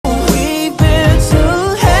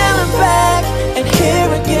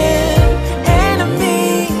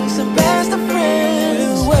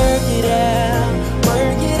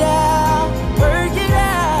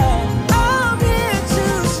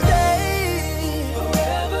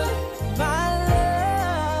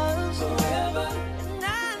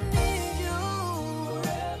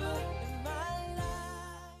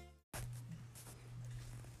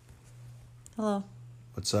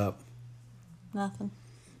What's up? Nothing.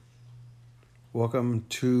 Welcome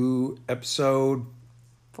to episode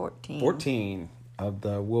 14 of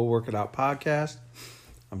the We'll Work It Out podcast.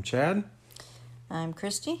 I'm Chad. I'm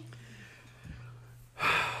Christy.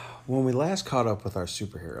 When we last caught up with our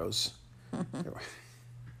superheroes,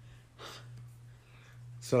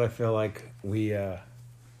 so I feel like we are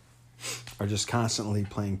just constantly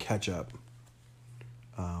playing catch up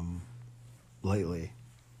lately.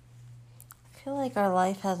 I feel like our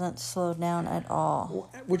life hasn't slowed down at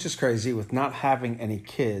all. Which is crazy with not having any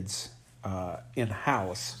kids in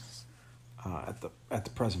house at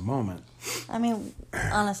the present moment. I mean,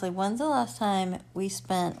 honestly, when's the last time we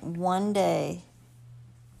spent one day,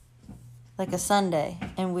 like a Sunday,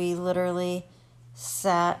 and we literally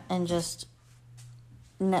sat and just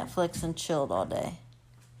Netflix and chilled all day?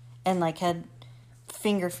 And like had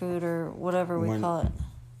finger food or whatever we call it.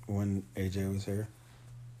 When AJ was here?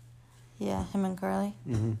 Yeah, him and Carly.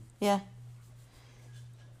 Mm-hmm. Yeah.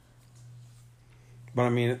 But I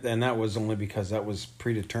mean, and that was only because that was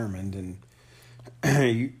predetermined and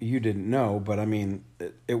you didn't know. But I mean,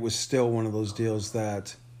 it was still one of those deals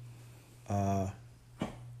that, you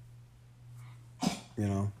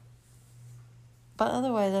know. But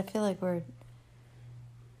otherwise, I feel like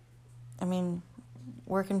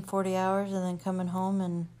working 40 hours and then coming home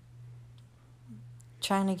and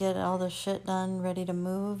trying to get all this shit done, ready to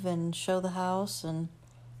move and show the house and,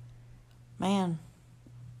 man,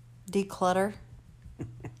 declutter.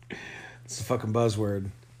 It's a fucking buzzword.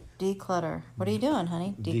 Declutter. What are you doing,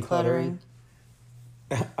 honey? Decluttering.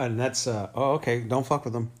 And that's, okay, don't fuck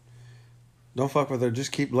with them. Don't fuck with her.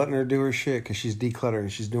 Just keep letting her do her shit because she's decluttering.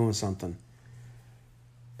 She's doing something.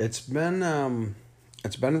 It's been,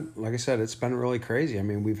 like I said, it's been really crazy. I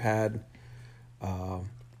mean, we've had...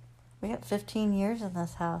 we got 15 years in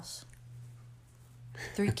this house.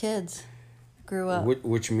 3 kids grew up.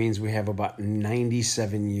 Which means we have about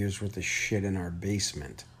 97 years worth of shit in our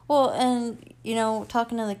basement. Well, and,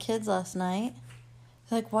 talking to the kids last night,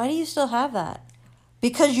 they're like, why do you still have that?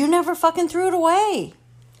 Because you never fucking threw it away.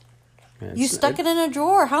 You stuck it in a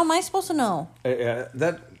drawer. How am I supposed to know?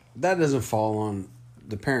 That doesn't fall on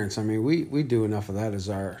the parents. I mean, we do enough of that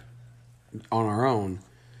on our own.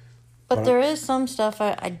 But there is some stuff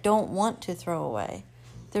I don't want to throw away.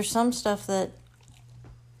 There's some stuff that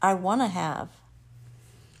I want to have.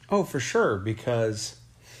 Oh, for sure. Because,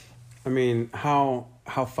 I mean, how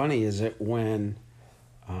funny is it when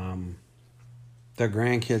the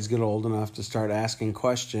grandkids get old enough to start asking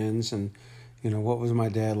questions and, what was my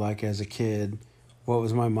dad like as a kid? What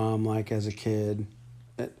was my mom like as a kid?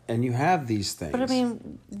 And you have these things. But, I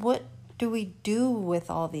mean, what do we do with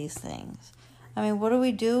all these things? I mean, what do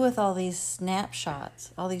we do with all these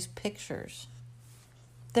snapshots, all these pictures?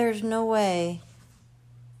 There's no way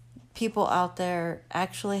people out there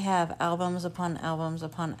actually have albums upon albums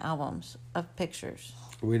upon albums of pictures.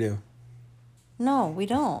 We do. No, we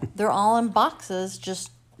don't. They're all in boxes,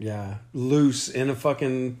 just... Yeah, loose in a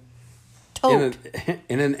fucking... Tote.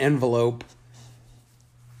 In an envelope.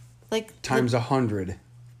 Like... Times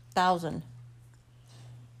 100,000.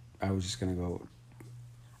 I was just going to go...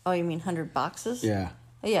 Oh, you mean 100 boxes? Yeah.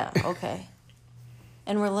 Yeah, okay.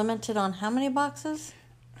 And we're limited on how many boxes?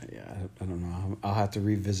 Yeah, I don't know. I'll have to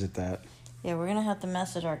revisit that. Yeah, we're gonna have to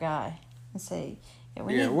message our guy and say,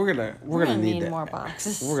 we're gonna need more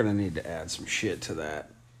boxes. We're gonna need to add some shit to that.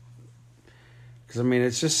 Because I mean,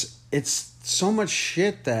 it's so much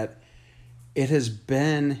shit that it has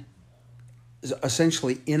been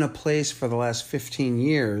essentially in a place for the last 15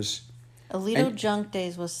 years. Alito Junk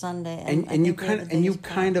Days was Sunday, and you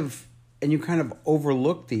kind of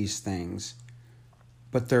overlook these things,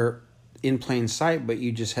 but they're in plain sight. But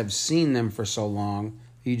you just have seen them for so long,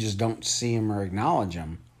 you just don't see them or acknowledge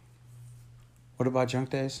them. What about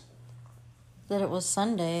Junk Days? That it was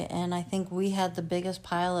Sunday, and I think we had the biggest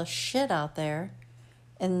pile of shit out there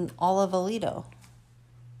in all of Alito.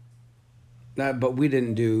 But we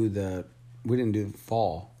didn't do the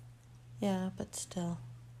fall. Yeah, but still.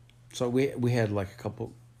 So we had like a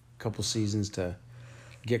couple seasons to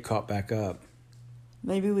get caught back up.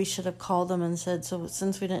 Maybe we should have called them and said, so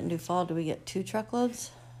since we didn't do fall, do we get 2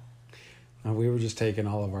 truckloads? We were just taking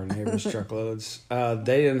all of our neighbors' truckloads.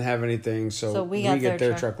 They didn't have anything, so we get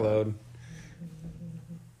their truckload.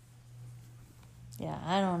 Yeah,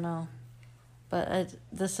 I don't know. But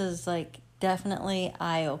this is like definitely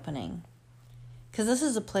eye-opening. Because this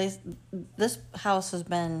is a place, this house has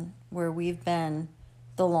been where we've been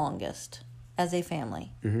the longest as a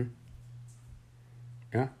family. Mm-hmm.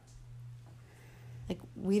 Yeah. Like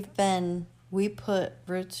we put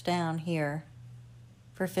roots down here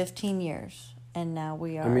for 15 years. and now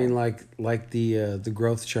we are. I mean, like the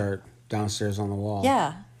growth chart downstairs on the wall.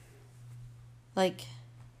 Yeah. Like,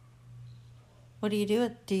 what do you do?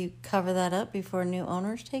 Do you cover that up before new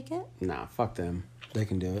owners take it? Nah, fuck them. They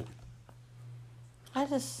can do it. I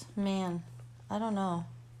don't know.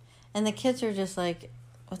 And the kids are just like,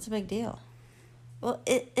 what's the big deal? Well,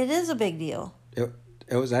 it is a big deal.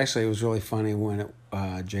 It was really funny when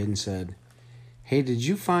Jaden said, "Hey, did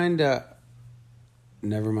you find a?"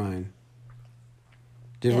 Never mind.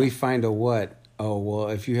 Did we find a what? Oh well,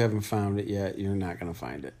 if you haven't found it yet, you're not gonna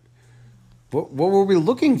find it. What were we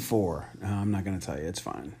looking for? No, I'm not gonna tell you. It's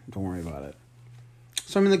fine. Don't worry about it.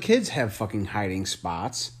 So I mean, the kids have fucking hiding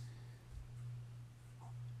spots.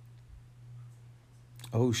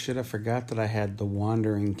 Oh shit! I forgot that I had the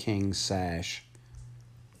Wandering King sash.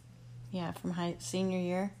 Yeah, from senior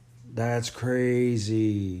year. That's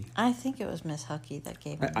crazy. I think it was Miss Hucky that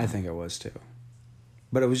gave me I think it was too.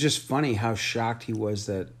 But it was just funny how shocked he was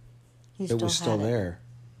that it was still there.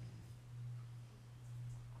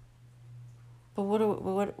 But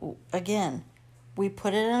what again, we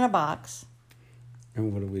put it in a box.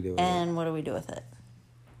 And what do we do with it? And what do we do with it?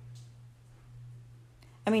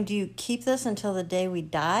 I mean, do you keep this until the day we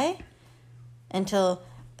die? Until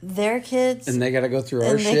their kids... And they got to go through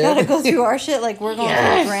our shit? And they got to go through our shit like we're going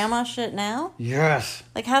through grandma shit now? Yes.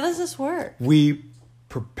 Like, how does this work? We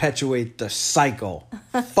perpetuate the cycle.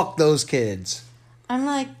 Fuck those kids. I'm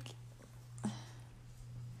like...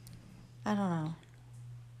 I don't know.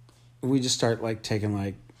 We just start, like, taking,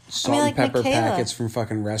 like, salt and pepper packets from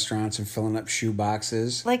fucking restaurants and filling up shoe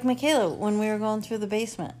boxes. Like Michaela, when we were going through the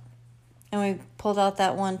basement. And we pulled out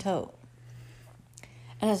that one tote.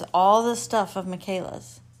 And it's all the stuff of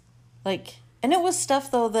Michaela's. Like, and it was stuff,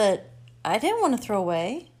 though, that I didn't want to throw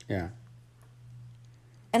away. Yeah.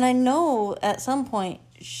 And I know at some point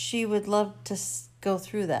she would love to go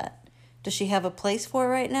through that. Does she have a place for it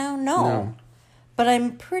right now? No. But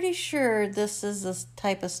I'm pretty sure this is the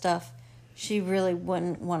type of stuff she really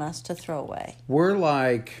wouldn't want us to throw away. We're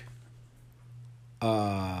like...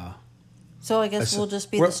 So I guess we'll just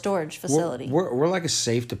be the storage facility. We're like a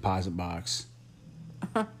safe deposit box.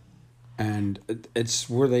 And it's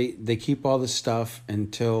where they keep all the stuff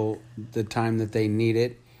until the time that they need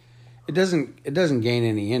it. It doesn't gain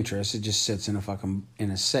any interest. It just sits in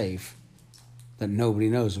a safe that nobody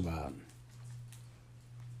knows about.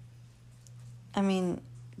 I mean,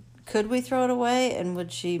 could we throw it away and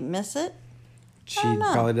would she miss it? She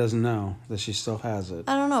probably doesn't know that she still has it.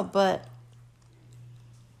 I don't know, but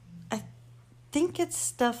I think it's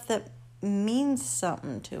stuff that means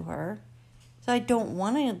something to her. So I don't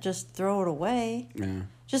want to just throw it away. Yeah.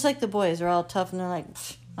 Just like the boys are all tough and they're like,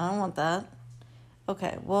 I don't want that.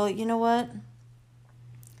 Okay, well, you know what?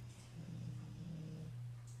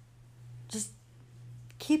 Just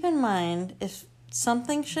keep in mind if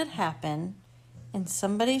something should happen and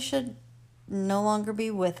somebody should no longer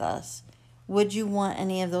be with us, would you want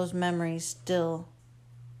any of those memories still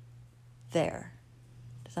there?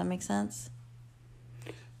 Does that make sense?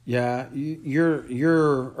 Yeah, are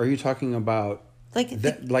you talking about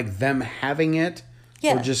like them having it,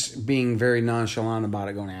 or just being very nonchalant about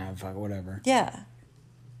it, going fuck whatever? Yeah,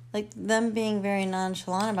 like them being very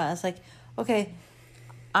nonchalant about it. It's like, okay,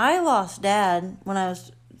 I lost Dad when I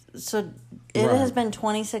was it has been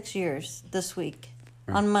 26 years this week.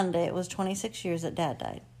 Right. On Monday, it was 26 years that Dad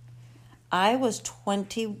died. I was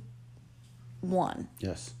 21.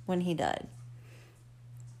 Yes. When he died.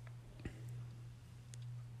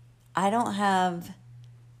 I don't have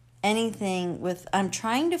anything I'm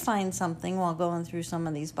trying to find something while going through some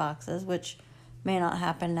of these boxes, which may not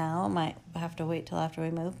happen now. It might have to wait till after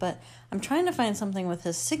we move, but I'm trying to find something with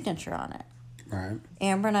his signature on it. Right.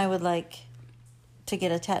 Amber and I would like to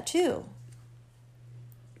get a tattoo.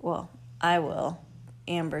 Well, I will.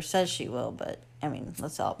 Amber says she will, but I mean,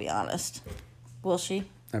 let's all be honest. Will she?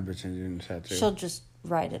 I bet you're doing a tattoo. She'll just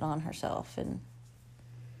write it on herself and.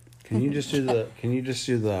 Can you just do the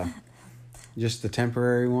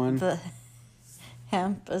temporary one? The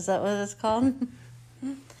hemp, is that what it's called?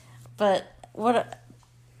 But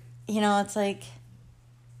it's like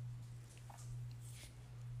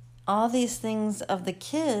all these things of the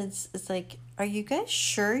kids, it's like, are you guys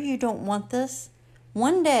sure you don't want this?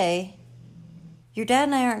 One day, your dad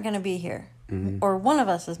and I aren't going to be here. Mm-hmm. Or one of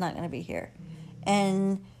us is not going to be here.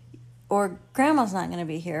 Or Grandma's not going to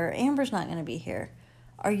be here. Or Amber's not going to be here.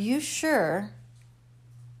 Are you sure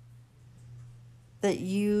that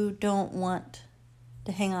you don't want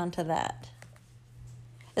to hang on to that?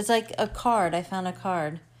 It's like a card. I found a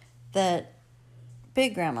card that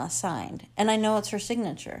Big Grandma signed. And I know it's her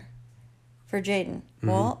signature for Jaden. Mm-hmm.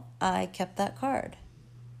 Well, I kept that card.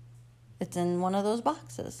 it's in one of those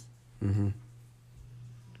boxes. Mm-hmm.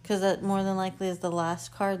 Because that more than likely is the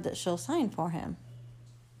last card that she'll sign for him.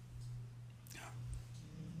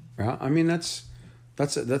 Yeah, I mean that's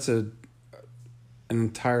an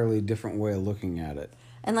entirely different way of looking at it.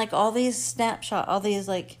 And like all these all these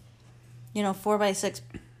 4x6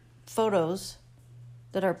 photos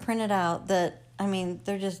that are printed out that, I mean,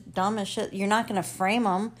 they're just dumb as shit. You're not going to frame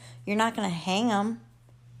them. You're not going to hang them.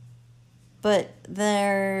 But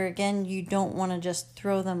there again, you don't want to just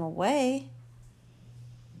throw them away.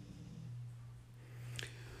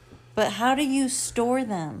 But how do you store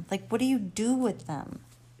them? Like, what do you do with them?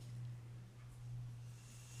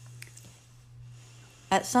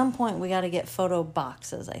 At some point, we got to get photo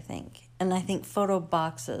boxes, I think. And I think photo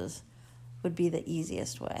boxes would be the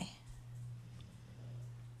easiest way.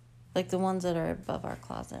 Like the ones that are above our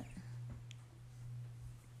closet.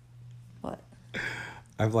 What?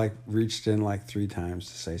 I've reached in 3 times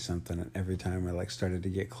to say something, and every time I started to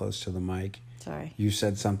get close to the mic. Sorry. You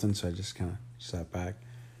said something, so I just kind of sat back.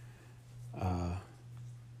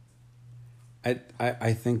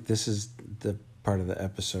 I think this is the part of the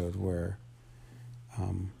episode where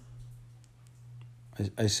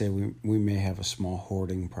I say we may have a small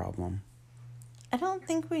hoarding problem. I don't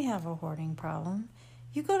think we have a hoarding problem.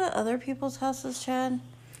 You go to other people's houses, Chad.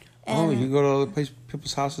 And you go to other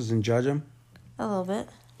people's houses and judge them? A little bit,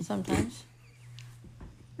 sometimes.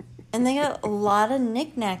 And they got a lot of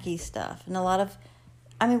knick-knacky stuff and a lot of...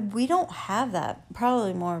 I mean, we don't have that.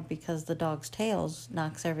 Probably more because the dog's tails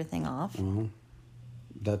knocks everything off. Well,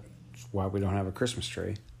 that's why we don't have a Christmas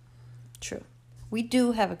tree. True. We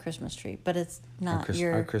do have a Christmas tree, but it's not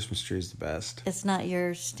our Christmas tree is the best. It's not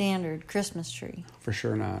your standard Christmas tree. For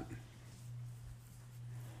sure not.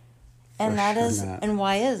 And and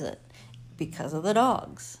why is it? Because of the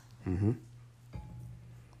dogs. Mm-hmm.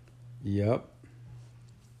 Yep.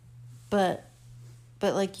 But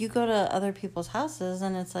you go to other people's houses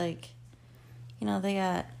and it's they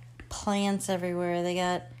got plants everywhere. They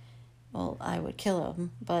got, well, I would kill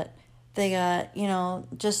them, but they got,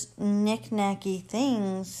 just knick-knacky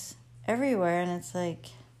things everywhere. And it's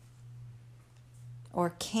or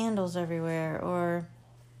candles everywhere, or,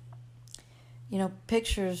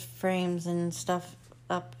 pictures, frames and stuff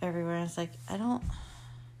up everywhere. And it's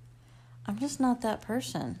I'm just not that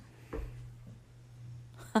person.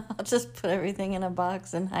 I'll just put everything in a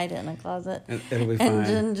box and hide it in a closet. It'll be fine. And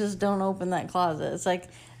then just don't open that closet. It's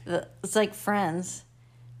like Friends.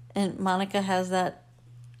 And Monica has that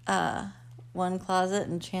one closet,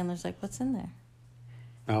 and Chandler's like, what's in there?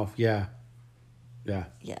 Oh, yeah. Yeah.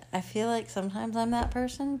 Yeah, I feel like sometimes I'm that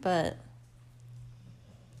person, but...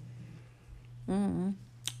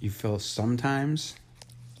 You feel sometimes?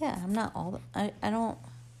 Yeah, I'm not all... I don't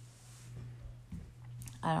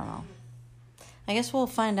know. I guess we'll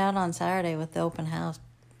find out on Saturday with the open house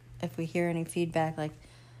if we hear any feedback holy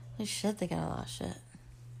shit, they got a lot of shit.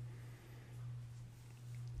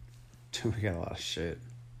 We got a lot of shit.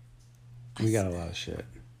 We got a lot of shit.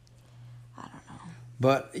 I don't know.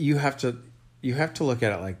 But you have to look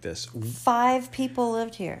at it like this. 5 people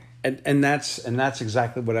lived here. And that's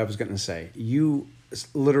exactly what I was going to say. You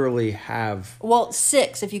literally have... Well,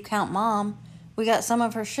 6 if you count Mom. We got some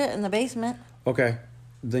of her shit in the basement. Okay.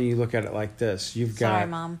 Then you look at it like this. You've got... Sorry,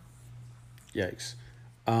 Mom. Yikes.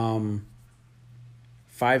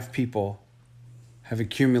 5 people have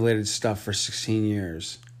accumulated stuff for 16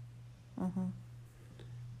 years. Mm-hmm.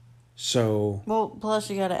 So... Well,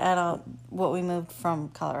 plus you got to add out what we moved from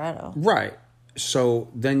Colorado. Right. So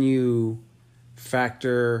then you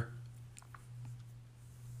factor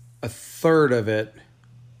a third of it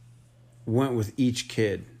went with each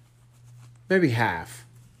kid. Maybe half.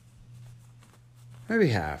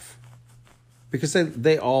 Because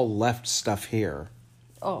they all left stuff here.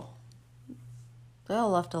 Oh. They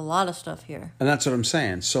all left a lot of stuff here. And that's what I'm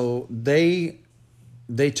saying. So they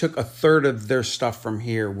took a third of their stuff from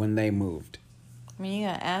here when they moved. I mean, you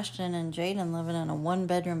got Ashton and Jaden living in a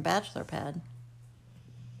 1-bedroom bachelor pad.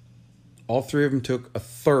 All 3 of them took a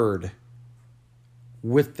third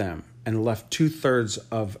with them and left 2/3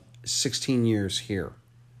 of 16 years here.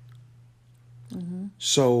 Mm-hmm.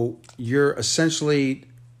 So you're essentially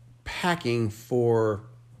packing for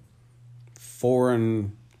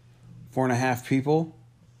 4.5 people.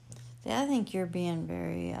 Yeah, I think you're being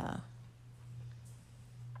very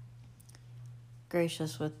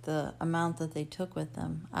gracious with the amount that they took with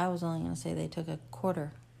them. I was only going to say they took a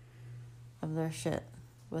quarter of their shit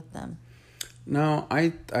with them. No, I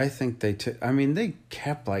think they took... I mean, they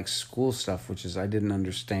kept, school stuff, which is... I didn't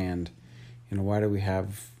understand. Why do we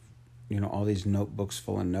have, all these notebooks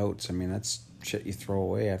full of notes? I mean, that's shit you throw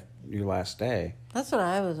away your last day. That's what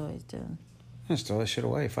I was always doing. Just throw that shit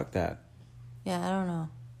away. Fuck that. Yeah, I don't know.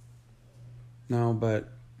 No, but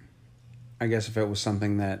I guess if it was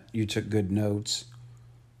something that you took good notes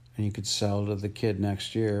and you could sell to the kid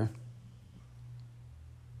next year.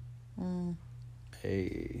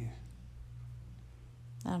 Hey.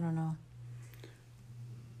 I don't know.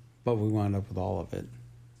 But we wound up with all of it.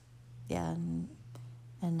 Yeah, and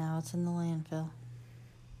now it's in the landfill.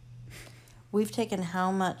 We've taken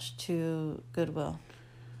how much to Goodwill?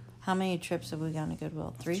 How many trips have we gone to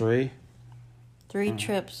Goodwill? 3? 3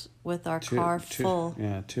 trips with our car full.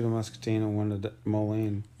 Yeah, 2 to Muscatine and 1 to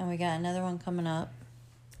Moline. And we got another one coming up.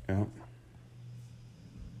 Yep.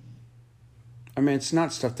 I mean, it's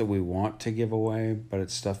not stuff that we want to give away, but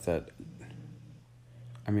it's stuff that...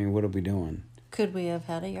 I mean, what are we doing? Could we have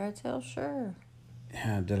had a yard sale? Sure.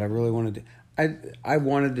 Yeah, did I really want to do... I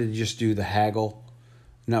wanted to just do the haggle,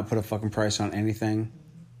 not put a fucking price on anything,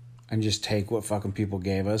 and just take what fucking people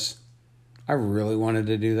gave us. I really wanted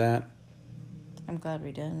to do that. I'm glad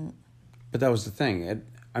we didn't. But that was the thing.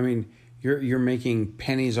 I mean, you're making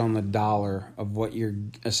pennies on the dollar of what you're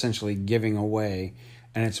essentially giving away,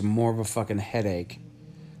 and it's more of a fucking headache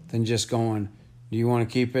than just going, do you want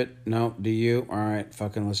to keep it? No. Do you? All right,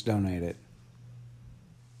 fucking let's donate it.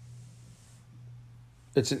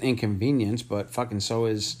 It's an inconvenience, but fucking so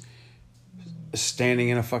is standing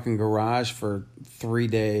in a fucking garage for 3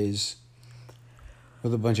 days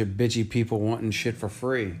with a bunch of bitchy people wanting shit for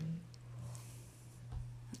free.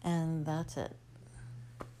 And that's it.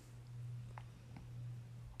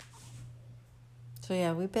 So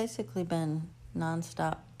yeah, we've basically been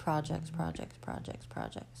nonstop projects.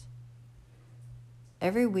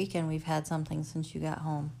 Every weekend we've had something since you got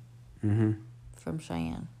home. Mm-hmm. From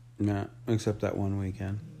Cheyenne. Yeah, except that one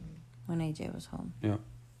weekend. When AJ was home. Yeah.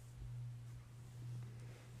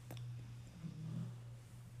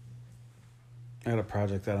 I got a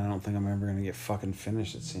project that I don't think I'm ever going to get fucking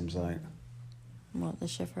finished, it seems like. What, the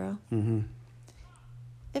Schiffero? Mm-hmm.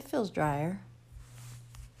 It feels drier.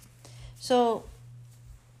 So...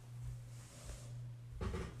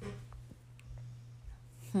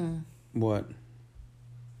 What?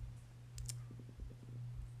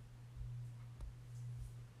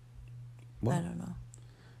 What? I don't know.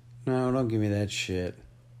 No, don't give me that shit.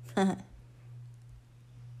 I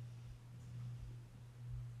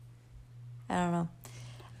don't know.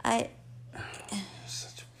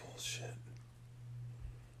 Such bullshit.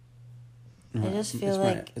 I just feel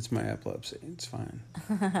like... It's my epilepsy. It's fine.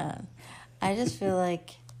 I just feel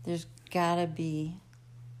like there's gotta be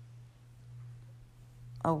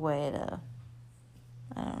a way to...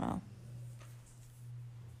 I don't know.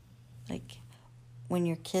 Like, when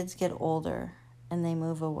your kids get older and they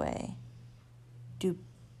move away, do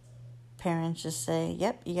parents just say,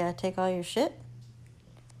 yep, you gotta take all your shit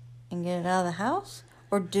and get it out of the house?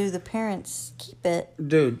 Or do the parents keep it,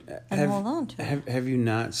 dude, and hold on to it? Have you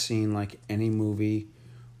not seen like any movie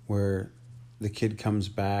where the kid comes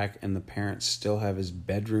back and the parents still have his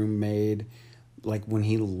bedroom made, like when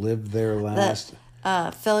he lived there last?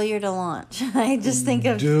 Failure to Launch. I just think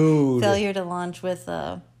of Failure to Launch with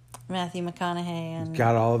Matthew McConaughey and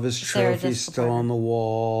got all of his Sarah trophies Jessica still Parker. on the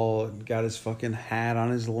wall. Got his fucking hat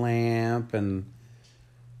on his lamp, and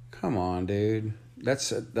come on, dude,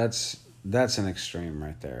 that's an extreme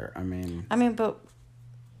right there. I mean, but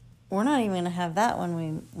we're not even gonna have that when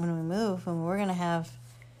we move, and we're gonna have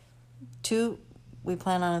 2. We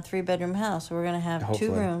plan on a 3-bedroom house, so we're gonna have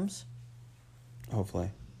Hopefully. 2 rooms.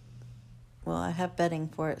 Hopefully. Well, I have bedding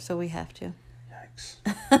for it, so we have to. Yikes.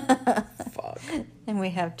 Fuck. And we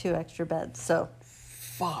have 2 extra beds, so.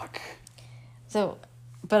 Fuck. So,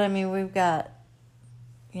 but I mean, we've got,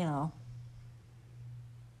 we're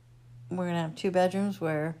gonna have 2 bedrooms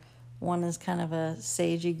where one is kind of a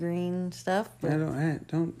sagey green stuff.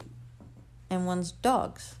 Don't. And one's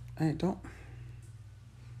dogs. Don't.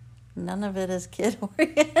 None of it is kid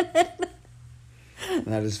oriented.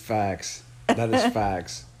 That is facts. That is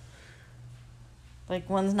facts. Like,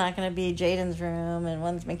 one's not going to be Jaden's room, and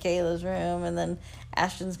one's Michaela's room, and then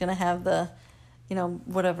Ashton's going to have the,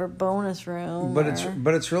 whatever bonus room. But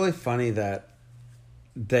it's really funny that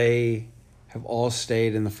they have all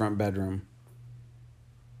stayed in the front bedroom,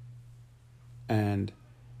 and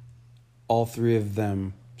all 3 of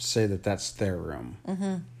them say that that's their room.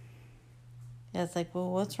 Mm-hmm. Yeah, it's like,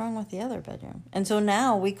 well, what's wrong with the other bedroom? And so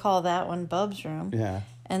now we call that one Bub's room. Yeah.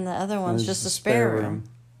 And the other one's just a spare room.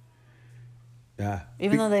 Yeah.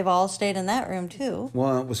 Even though they've all stayed in that room, too.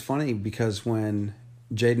 Well, it was funny because when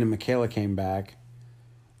Jaden and Michaela came back,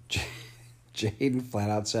 Jaden flat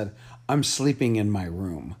out said, I'm sleeping in my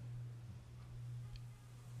room.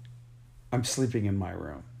 I'm sleeping in my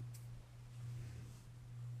room.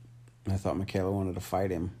 And I thought Michaela wanted to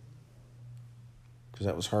fight him. Because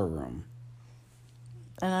that was her room.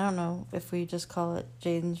 And I don't know if we just call it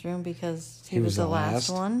Jaden's room because he was the last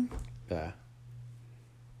one. Yeah.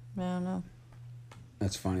 I don't know.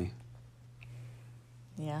 That's funny.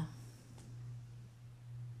 Yeah.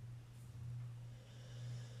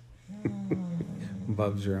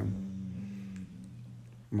 Bub's room.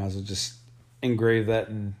 Might as well just engrave that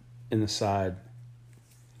in the side.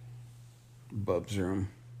 Bub's room.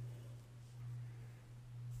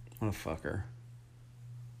 What a fucker.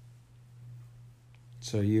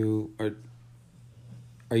 So are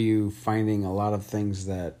you finding a lot of things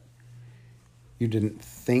that you didn't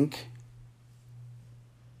think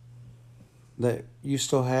that you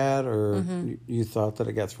still had, or you thought that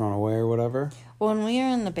it got thrown away or whatever? Well, when we were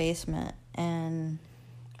in the basement and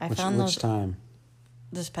I found those... Which time?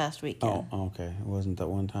 This past weekend. Oh, okay. It wasn't that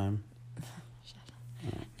one time?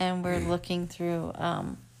 And we're looking through,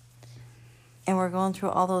 and we're going through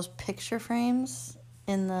all those picture frames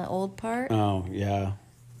in the old part. Oh, yeah.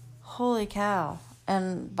 Holy cow.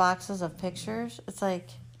 And boxes of pictures. It's like...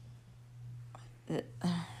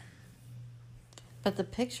 But the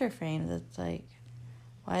picture frames, it's like,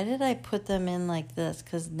 why did I put them in like this?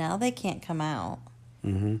 Because now they can't come out.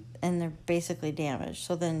 Mm-hmm. And they're basically damaged.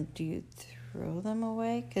 So then do you throw them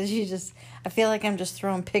away? Because I feel like I'm just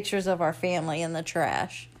throwing pictures of our family in the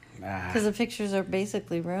trash. Because the pictures are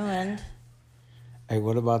basically ruined. Hey,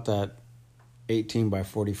 what about that 18 by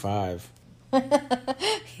 45?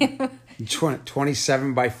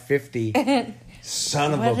 27 by 50.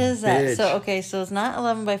 Son of a bitch. What is that? So, okay, so it's not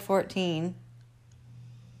 11 by 14.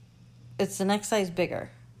 It's the next size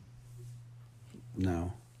bigger.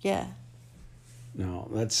 No. Yeah. No,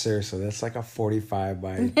 that's like a 45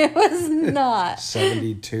 by... It was not.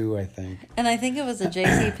 72, I think. And I think it was a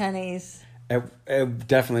JCPenney's. It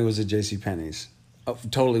definitely was a JCPenney's. Oh,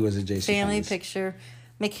 totally was a JCPenney's. Family picture.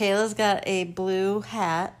 Michaela's got a blue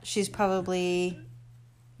hat. She's probably...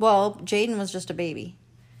 Well, Jaden was just a baby.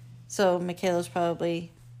 So Michaela's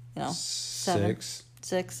probably, 6,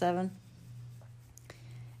 7.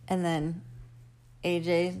 And then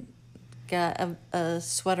AJ got a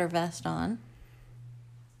sweater vest on.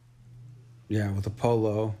 Yeah, with a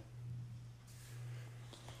polo.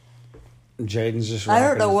 Jaden's just rocking. I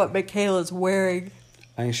don't know what Michaela's wearing.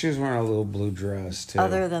 I think she was wearing a little blue dress, too.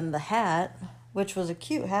 Other than the hat, which was a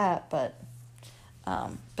cute hat, but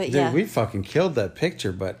Dude, yeah. we fucking killed that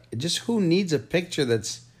picture, but just who needs a picture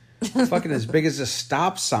that's fucking as big as a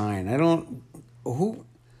stop sign?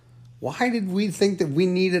 Why did we think that we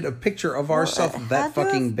needed a picture of ourselves that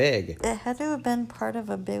fucking big? It had to have been part of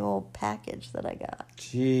a big old package that I got.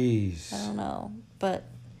 Jeez. I don't know, but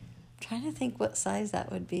I'm trying to think what size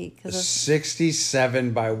that would be.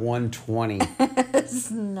 67 by 120. It's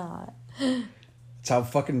not. That's how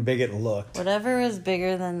fucking big it looked. Whatever is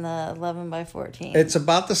bigger than the 11 by 14. It's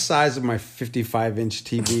about the size of my 55-inch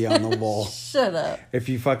TV on the wall. Shut up. If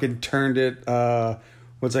you fucking turned it,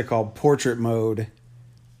 what's that called? Portrait mode.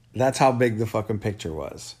 That's how big the fucking picture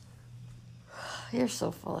was. You're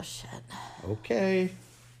so full of shit. Okay.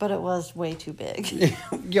 But it was way too big.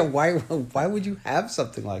 Yeah, why would you have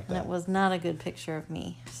something like that? And it was not a good picture of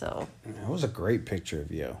me, so. It was a great picture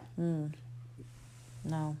of you.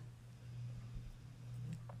 No.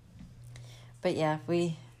 But yeah,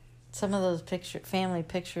 some of those family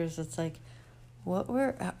pictures, it's like,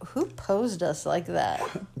 who posed us like that?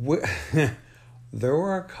 There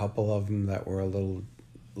were a couple of them that were a little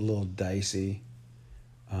dicey.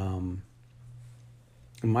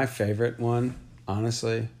 My favorite one,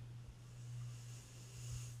 honestly,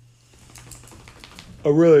 I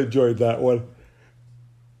really enjoyed that one.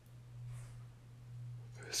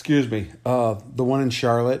 Excuse me. The one in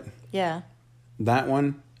Charlotte. Yeah. That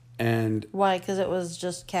one. And why? Because it was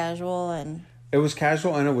just casual and... It was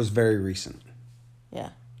casual and it was very recent. Yeah.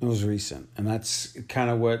 It was recent. And that's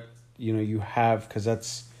kind of what, you have, because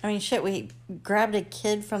that's... I mean, shit, we grabbed a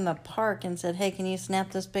kid from the park and said, hey, can you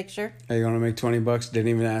snap this picture? Hey, you want to make $20? Didn't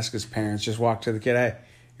even ask his parents. Just walked to the kid. Hey,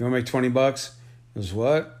 you want to make $20? He goes,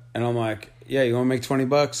 what? And I'm like, yeah, you want to make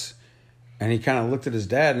 $20? And he kind of looked at his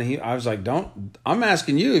dad and I was like, I'm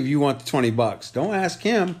asking you if you want the $20. Don't ask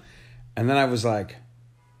him. And then I was like...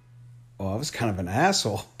 Well, I was kind of an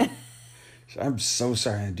asshole. I'm so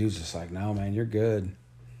sorry. And the dude's just like, no, man, you're good.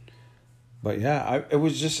 But yeah, it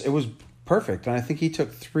was perfect. And I think he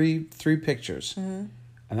took three pictures. Mm-hmm.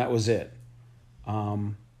 And that was it.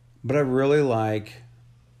 But I really like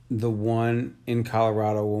the one in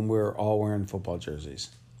Colorado when we were all wearing football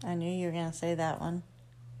jerseys. I knew you were going to say that one.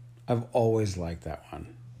 I've always liked that one.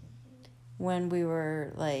 When we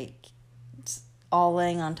were like all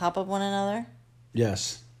laying on top of one another?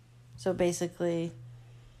 Yes. So basically,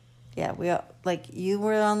 yeah, we all, like you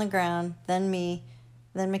were on the ground, then me,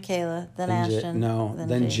 then Michaela, then Ashton.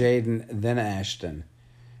 Then Jaden, then Ashton.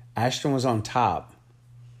 Ashton was on top.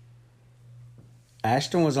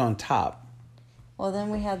 Well, then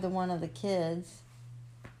we had the one of the kids,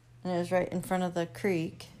 and it was right in front of the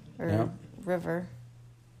creek or river.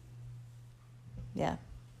 Yeah.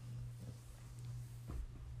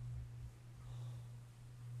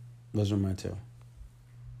 Those are my two.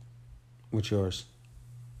 What's yours?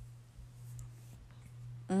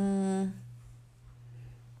 You're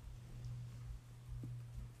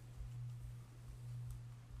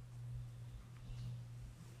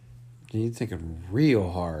thinking real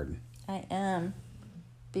hard. I am.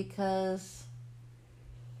 Because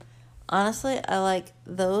honestly, I like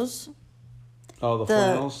those. Oh, the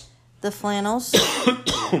flannels? The flannels.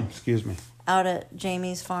 Excuse me. Out at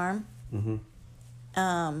Jamie's farm.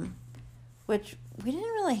 Mm-hmm. Which we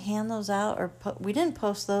didn't really hand those out or we didn't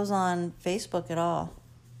post those on Facebook at all.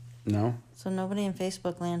 No? So nobody in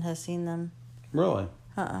Facebook land has seen them. Really?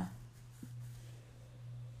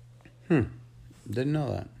 Didn't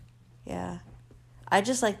know that. Yeah. I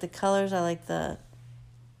just like the colors. I like the...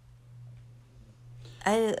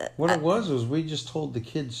 It was we just told the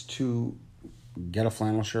kids to get a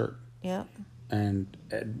flannel shirt. Yep. And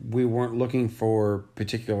we weren't looking for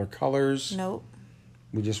particular colors. Nope.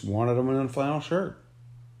 We just wanted them in a flannel shirt.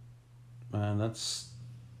 And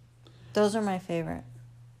those are my favorite.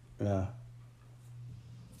 Yeah.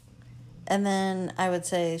 And then I would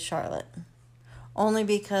say Charlotte. Only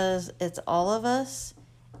because it's all of us.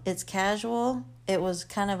 It's casual. It was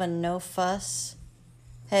kind of a no fuss.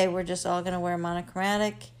 Hey, we're just all going to wear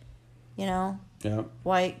monochromatic, Yeah.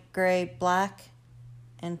 white, gray, black,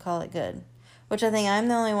 and call it good. Which I think I'm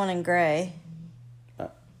the only one in gray.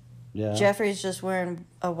 Yeah. Jeffrey's just wearing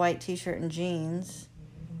a white t-shirt and jeans.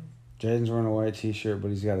 Jaden's wearing a white t-shirt, but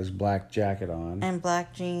he's got his black jacket on. And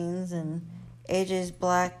black jeans. And AJ's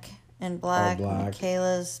black and black. All black.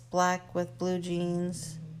 Michaela's black with blue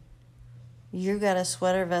jeans. You got a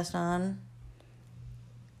sweater vest on.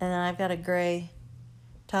 And then I've got a gray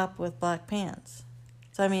top with black pants.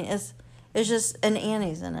 So, I mean, it's just... And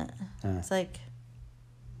Annie's in it. It's like...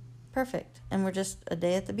 Perfect. And we're just a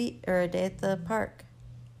day at the beach... Or a day at the park.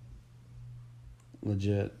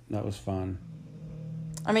 Legit. That was fun.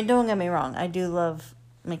 I mean, don't get me wrong. I do love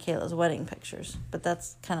Michaela's wedding pictures. But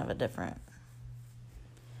that's kind of a different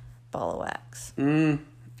ball of wax.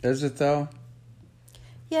 Is it, though?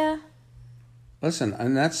 Yeah. Listen,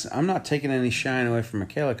 and I'm not taking any shine away from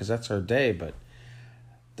Michaela because that's her day, but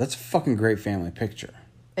that's a fucking great family picture.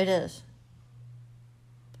 It is.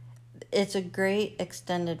 It's a great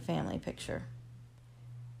extended family picture.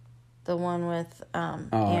 The one with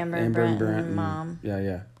Amber and Brent and Mom.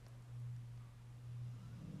 Yeah.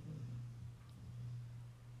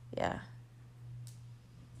 Yeah.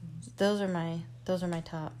 Those are my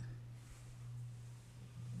top.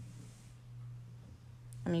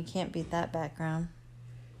 I mean, you can't beat that background.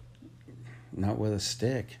 Not with a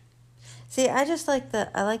stick. See, I like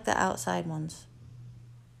the outside ones.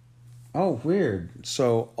 Oh, weird.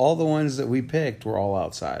 So all the ones that we picked were all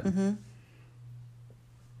outside. Mm-hmm.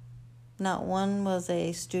 Not one was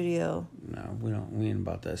a studio. No, we ain't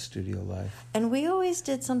about that studio life. And we always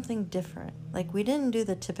did something different. Like, we didn't do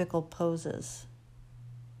the typical poses.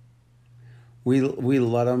 We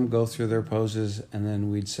let them go through their poses, and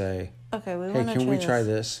then we'd say, okay, hey, can we try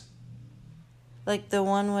this? Like the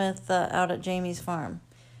one with out at Jamie's farm.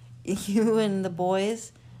 You and the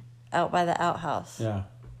boys out by the outhouse. Yeah.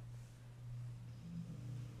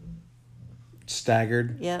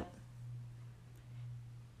 Staggered. Yep.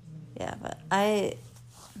 Yeah, but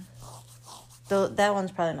that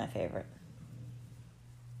one's probably my favorite.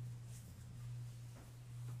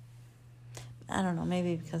 I don't know,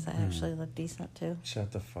 maybe because I actually look decent too.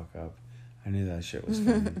 Shut the fuck up. I knew that shit was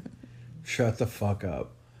coming. Shut the fuck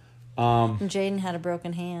up. Jaden had a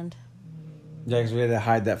broken hand. Yeah, because we had to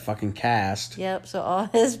hide that fucking cast. Yep, so all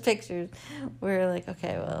his pictures, we were like,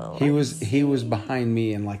 okay, well... He was behind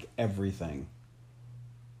me in, like, everything.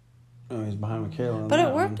 Oh, he was behind Michaela. But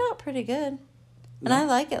it worked out pretty good. And I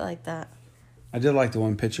like it like that. I did like the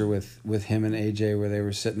one picture with him and AJ where they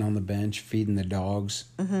were sitting on the bench feeding the dogs.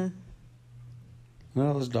 Mm-hmm. Look at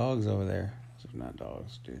all those dogs over there. Those are not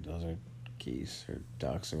dogs, dude. Those are geese or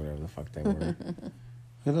ducks or whatever the fuck they were.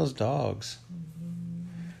 Look at those dogs.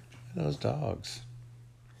 Look at those dogs.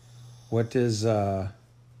 What is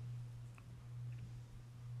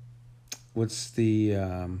what's the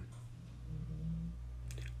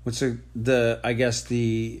I guess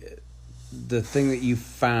the thing that you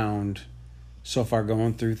found so far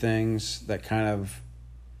going through things that kind of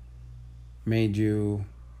made you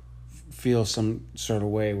feel some sort of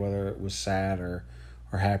way, whether it was sad or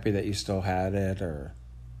happy that you still had it, or...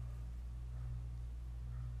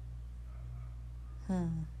 I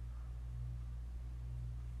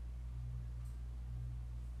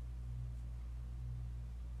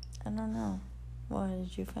don't know. Why,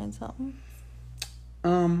 did you find something?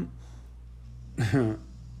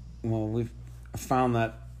 Well, we've found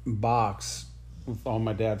that box with all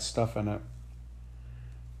my dad's stuff in it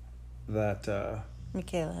that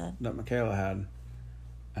Michaela had,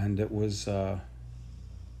 and it was as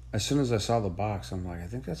soon as I saw the box, I'm like, I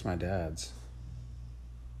think that's my dad's,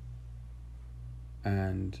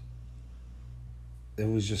 and it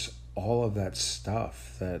was just all of that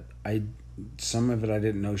stuff that some of it I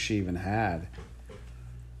didn't know she even had,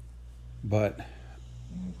 but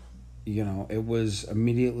it was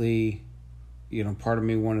immediately, part of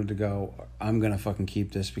me wanted to go, I'm gonna fucking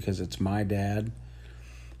keep this because it's my dad.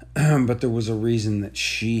 But there was a reason that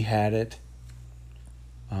she had it.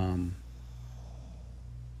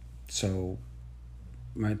 So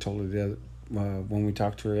I told her when we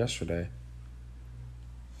talked to her yesterday,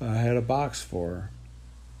 I had a box for her.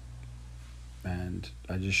 And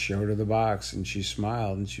I just showed her the box, and she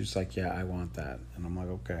smiled, and she was like, yeah, I want that. And I'm like,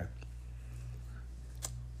 okay.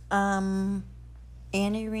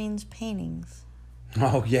 Annie Reen's paintings.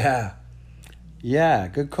 Oh, yeah. Yeah,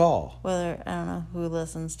 good call. Whether, I don't know who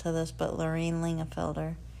listens to this, but Lorene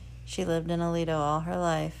Lingenfelder. She lived in Aledo all her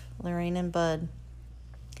life. Lorene and Bud.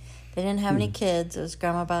 They didn't have any kids. It was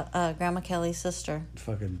Grandma Kelly's sister.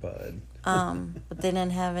 Fucking Bud. But they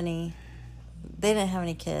didn't have any... They didn't have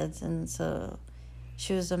any kids, and so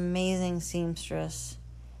she was an amazing seamstress.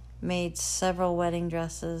 Made several wedding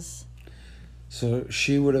dresses. So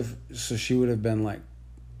she would have been like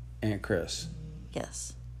Aunt Chris.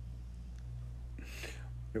 Yes.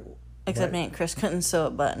 Except Aunt Chris couldn't sew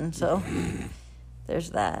a button, so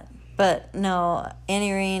there's that. But no,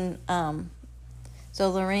 Annie Reen,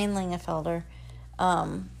 so Lorene Lingenfelder,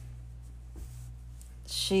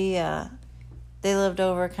 they lived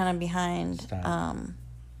over kind of behind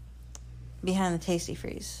the Tasty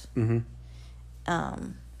Freeze. Mm-hmm.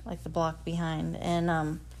 Like the block behind. And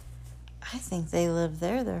I think they lived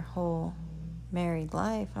there their whole married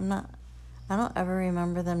life. I don't ever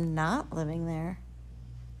remember them not living there.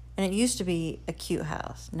 And it used to be a cute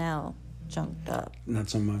house. Now junked up. Not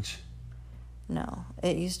so much. No.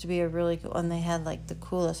 It used to be a really cool, and they had like the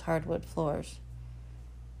coolest hardwood floors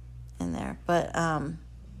in there. But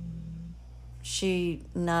she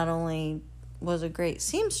not only was a great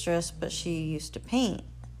seamstress, but she used to paint.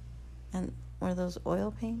 And were those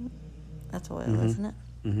oil paint? That's oil, isn't it?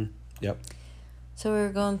 Mm-hmm. Yep. So we were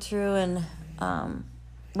going through, and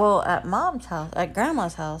at Mom's house, at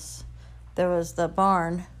Grandma's house, there was the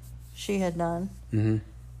barn she had done. Mm-hmm.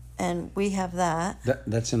 And we have that.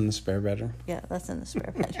 That's in the spare bedroom? Yeah, that's in the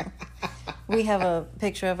spare bedroom. We have a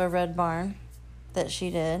picture of a red barn that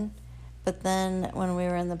she did. But then when we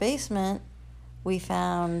were in the basement, we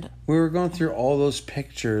were going through all those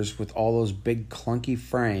pictures with all those big clunky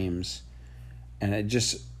frames, and it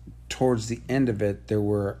just, towards the end of it, there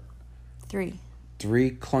were three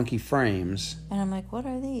clunky frames. And I'm like, what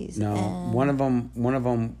are these? No, and one of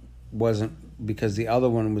them wasn't, because the other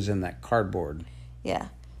one was in that cardboard. Yeah.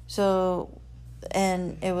 So,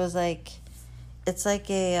 and it was like, it's like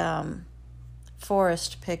a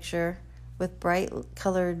forest picture with bright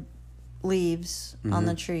colored leaves on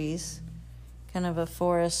the trees. Kind of a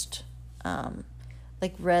forest,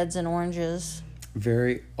 like reds and oranges.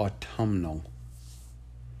 Very autumnal.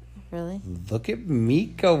 Really? Look at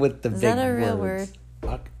Mika with the big words. Is that a real word?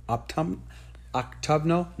 Autumnal?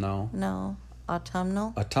 No. No.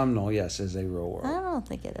 Autumnal? Autumnal, yes, is a real word. I don't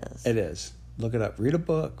think it is. It is. Look it up. Read a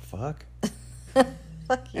book. Fuck.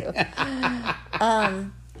 Fuck you.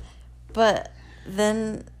 But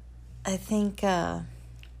then I think... so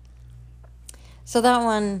that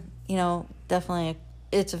one, definitely,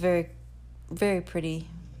 it's a very, very pretty.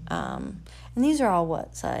 And these are all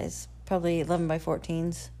what size? Probably 11 by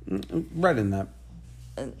 14s. Right in that.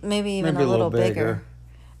 Maybe even a little bigger.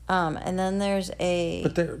 And then there's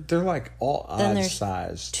But they're like all odd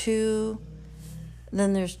sized.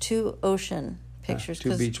 Then there's two ocean pictures.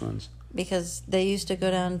 Two beach ones. Because they used to go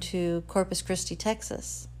down to Corpus Christi,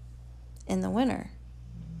 Texas in the winter.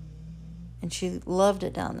 And she loved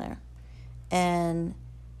it down there. And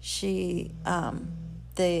she,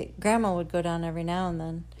 grandma would go down every now and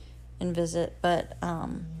then and visit, but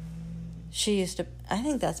she used to, I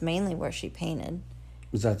think that's mainly where she painted.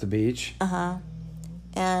 Was that the beach? Uh-huh.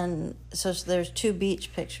 And so there's two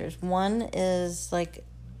beach pictures. One is like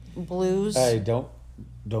blues. Hey, don't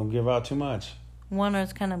give out too much. One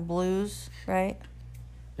is kind of blues, right?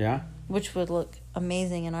 Yeah. Which would look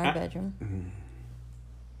amazing in our bedroom.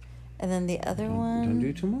 And then the other one... Don't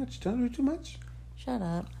do too much. Don't do too much. Shut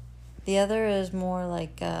up. The other is more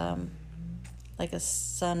like a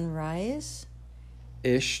sunrise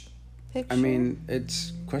ish picture. I mean,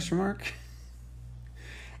 it's question mark.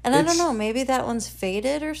 And I don't know, maybe that one's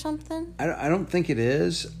faded or something. I don't think it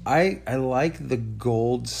is. I like the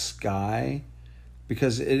gold sky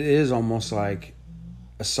because it is almost like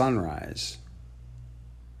a sunrise.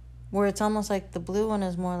 Where it's almost like the blue one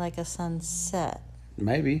is more like a sunset.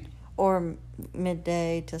 Maybe. Or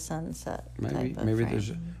midday to sunset. Maybe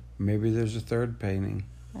there's a third painting.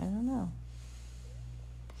 I don't know.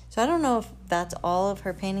 So I don't know if that's all of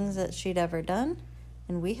her paintings that she'd ever done,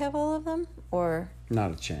 and we have all of them, or...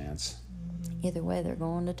 Not a chance. Either way, they're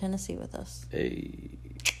going to Tennessee with us.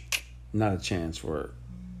 Not a chance. We're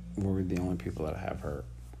the only people that have her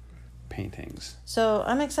paintings. So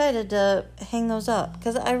I'm excited to hang those up,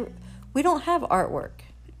 because we don't have artwork.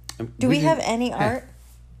 Do we have any art?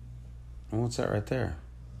 What's that right there?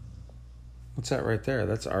 What's that right there?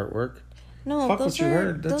 That's artwork. No, Fuck what you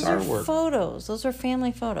heard. That's artwork. Those are photos. Those are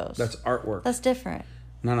family photos. That's artwork. That's different.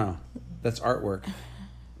 No. That's artwork.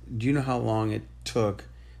 Do you know how long it took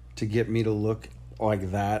to get me to look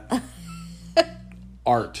like that?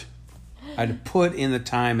 Art. I had to put in the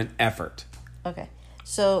time and effort. Okay.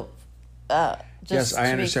 So, yes,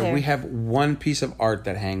 I understand. We have one piece of art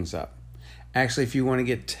that hangs up. Actually, if you want to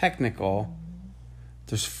get technical,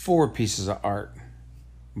 there's 4 pieces of art,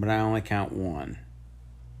 but I only count 1.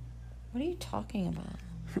 What are you talking about?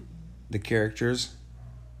 The characters.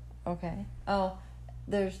 Okay. Oh,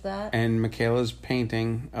 there's that. And Michaela's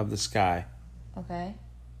painting of the sky. Okay.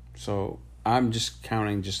 So I'm just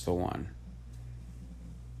counting just the 1.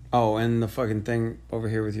 Oh, and the fucking thing over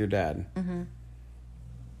here with your dad. Mm-hmm.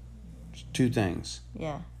 Just 2 things.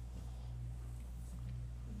 Yeah.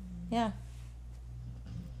 Yeah.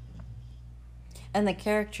 And the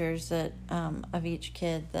characters that of each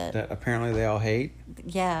kid that apparently they all hate.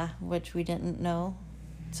 Yeah, which we didn't know.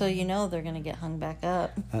 So they're gonna get hung back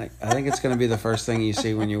up. I think it's gonna be the first thing you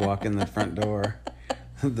see when you walk in the front door.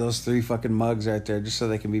 Those 3 fucking mugs right there, just so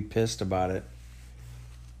they can be pissed about it.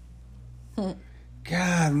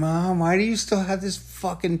 God, Mom, why do you still have this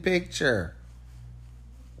fucking picture?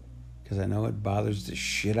 Because I know it bothers the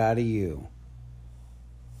shit out of you.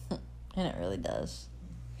 And it really does.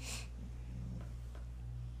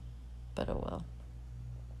 But oh well.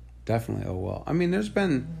 Definitely, oh well. I mean, there's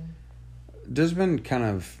been kind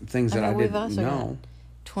of things that I didn't know.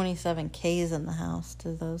 27 Ks in the house.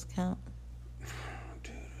 Do those count?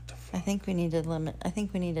 Dude, what the fuck? I think we need to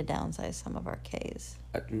downsize some of our Ks.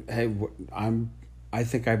 Hey, I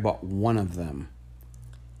think I bought 1 of them.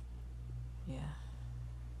 Yeah.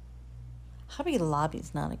 Hobby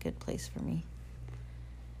Lobby's not a good place for me.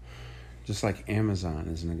 Just like Amazon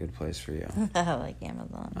isn't a good place for you. I like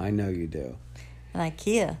Amazon. I know you do. And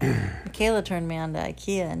IKEA. Michaela turned me on to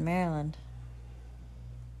IKEA in Maryland.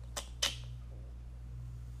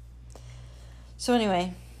 So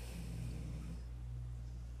anyway,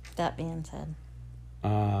 that being said,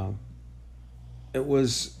 it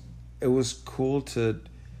was cool to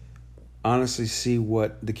honestly see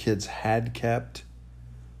what the kids had kept,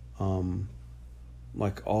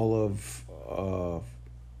 like all of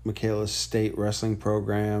Michaela's state wrestling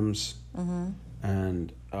programs,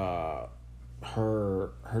 and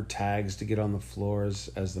her tags to get on the floors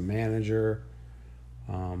as the manager,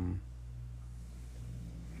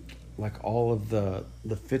 like all of the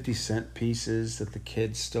 50-cent pieces that the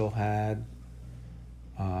kids still had.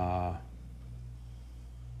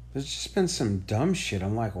 There's just been some dumb shit.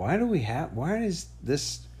 I'm like, why did we have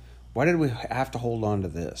to hold on to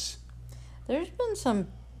this? There's been some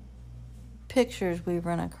pictures we've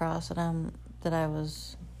run across that I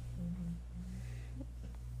was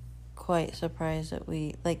quite surprised that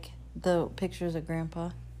we, like the pictures of Grandpa.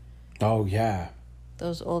 Oh yeah,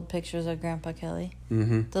 those old pictures of Grandpa Kelly.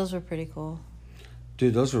 Those were pretty cool.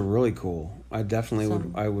 Dude, those were really cool. I definitely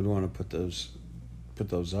would want to put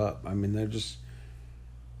those up. I mean, they're just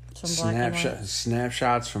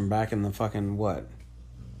snapshots from back in the fucking what,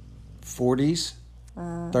 40s,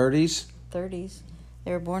 30s.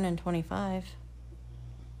 They were born in 25.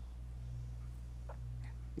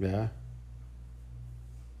 Yeah.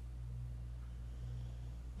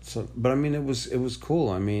 So, but I mean, it was cool.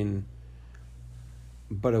 I mean,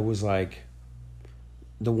 but it was like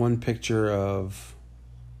the one picture of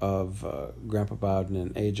Grandpa Bowden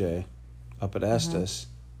and AJ up at Estes.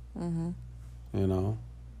 You know,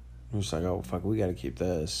 it was like, oh fuck, we got to keep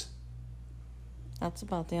this. That's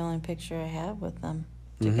about the only picture I have with them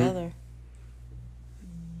together.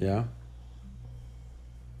 Yeah.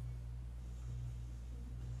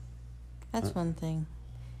 That's one thing.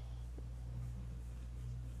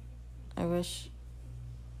 I wish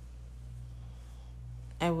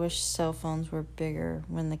cell phones were bigger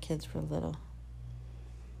when the kids were little.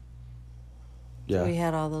 Yeah. So we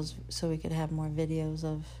had all those, so we could have more videos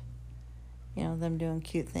of, them doing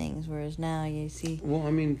cute things. Whereas now you see,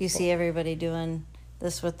 you see everybody doing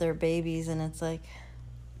this with their babies, and it's like,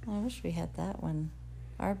 I wish we had that when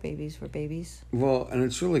our babies were babies. Well, and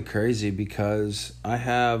it's really crazy because I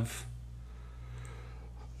have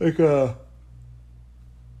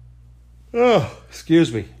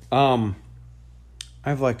excuse me. I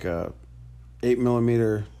have like a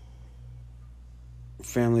 8mm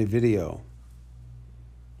family video,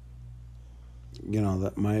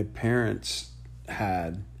 that my parents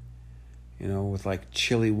had, with like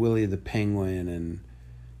Chilly Willy the Penguin and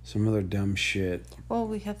some other dumb shit. Well,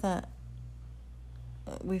 we have that.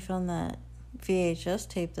 We found that VHS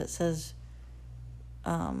tape that says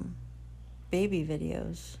baby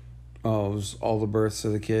videos. Oh, it was all the births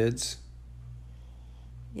of the kids?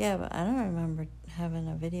 Yeah, but I don't remember having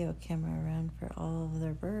a video camera around for all of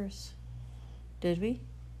their births. Did we?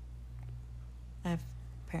 I've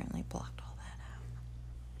apparently blocked all that out.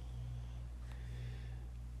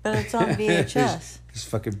 But it's on VHS. It's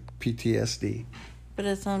fucking PTSD. But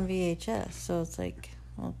it's on VHS, so it's like,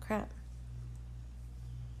 well, crap.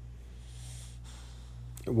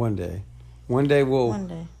 One day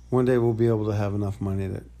we'll be able to have enough money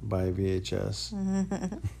to buy a VHS.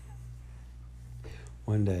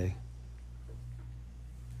 One day.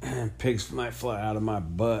 Pigs might fly out of my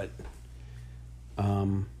butt.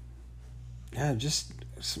 Yeah, just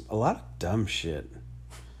a lot of dumb shit.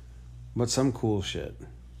 But some cool shit.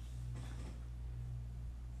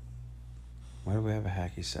 Why do we have a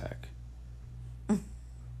hacky sack?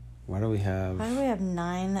 Why do we have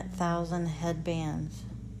 9,000 headbands?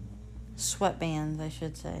 Sweatbands, I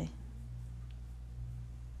should say.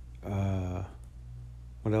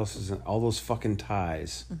 What else is in all those fucking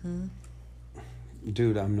ties? Mm-hmm.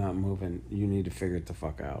 Dude, I'm not moving. You need to figure it the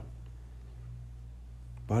fuck out.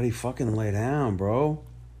 Buddy, fucking lay down, bro.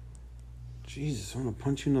 Jesus, I'm gonna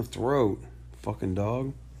punch you in the throat, fucking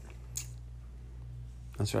dog.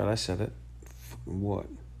 That's right, I said it. Fucking what?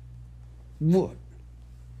 What?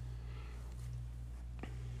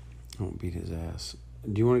 I won't beat his ass.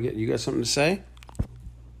 Do you want to you got something to say?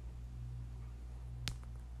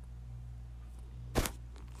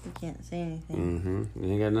 You can't say anything. Mm-hmm.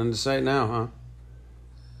 You ain't got nothing to say now, huh?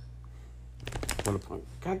 What a punk.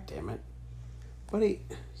 God damn it. Buddy,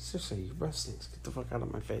 seriously, your breath stinks. Get the fuck out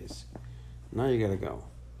of my face. Now you gotta go.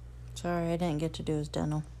 Sorry, I didn't get to do his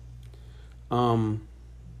dental. Have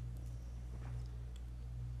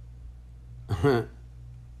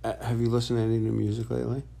you listened to any new music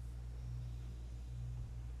lately?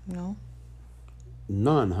 No.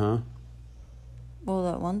 None, huh? Well,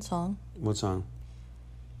 that one song. What song?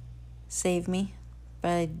 Save Me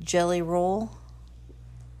by Jelly Roll.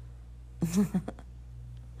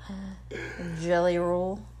 Jelly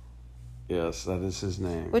Roll. Yes, that is his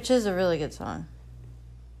name. Which is a really good song.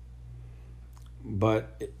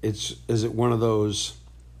 But is it one of those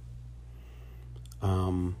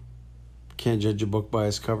can't judge a book by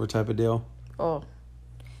its cover type of deal? Oh.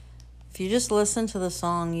 If you just listen to the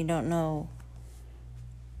song, you don't know.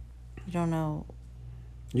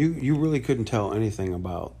 You really couldn't tell anything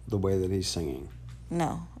about the way that he's singing.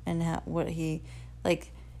 No, and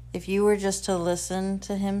if you were just to listen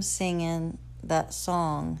to him singing that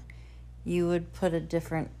song, you would put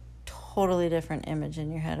a totally different image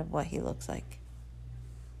in your head of what he looks like.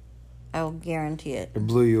 I will guarantee it. It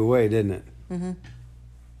blew you away, didn't it? Mm-hmm.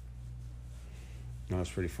 No, it's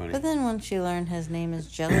pretty funny. But then once you learn his name is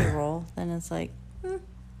Jelly Roll, then it's like,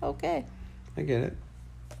 okay. I get it.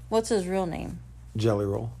 What's his real name? Jelly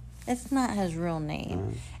Roll. It's not his real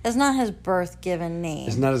name. It's not his birth-given name.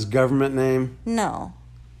 It's not his government name? No.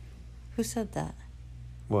 Who said that?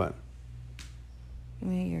 What? Give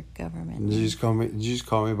me your government name. Did you just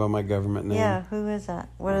call me by my government name? Yeah, who is that?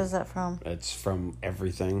 What is that from? It's from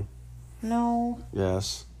everything. No.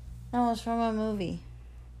 Yes. No, it's from a movie.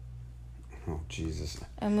 Oh, Jesus.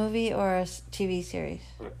 A movie or a TV series?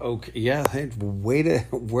 Okay, yeah, way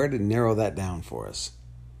to narrow that down for us.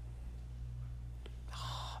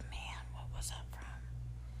 Oh, man, what was that from?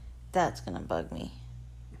 That's going to bug me.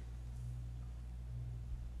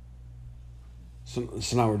 So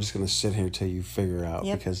now we're just going to sit here till you figure out,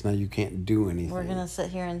 because now you can't do anything. We're going to sit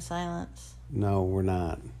here in silence. No, we're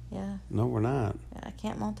not. Yeah. No, we're not. Yeah, I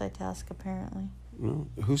can't multitask, apparently. No,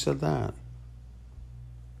 who said that?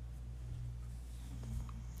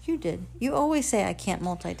 you did. You always say I can't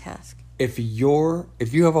multitask. If you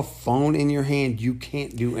have a phone in your hand, you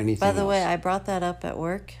can't do anything By the else. way, I brought that up at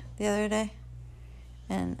work the other day.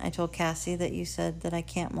 And I told Cassie that you said that I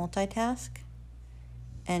can't multitask.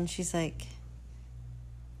 And she's like,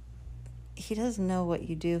 he doesn't know what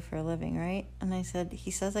you do for a living, right? And I said,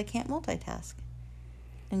 he says I can't multitask.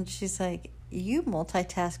 And she's like, you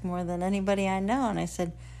multitask more than anybody I know. And I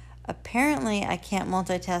said, apparently I can't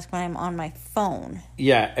multitask when I'm on my phone.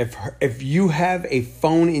 Yeah, if you have a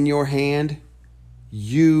phone in your hand,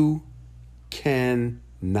 you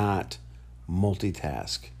cannot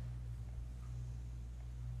multitask.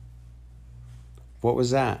 What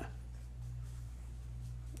was that?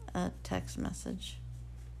 A text message.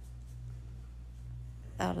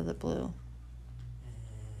 Out of the blue.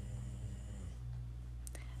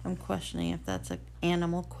 I'm questioning if that's an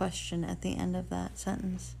animal question at the end of that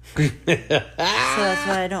sentence. So that's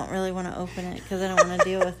why I don't really want to open it, because I don't want to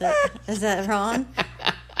deal with it. Is that wrong?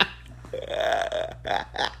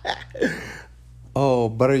 Oh,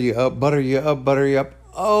 butter you up, butter you up, butter you up.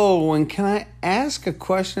 Oh, and can I ask a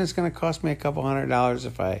question that's going to cost me $200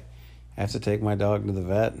 if I have to take my dog to the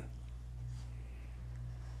vet?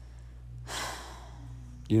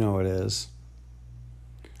 You know it is.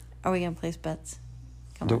 Are we going to place bets?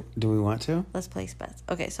 Come on. Do we want to? Let's place bets.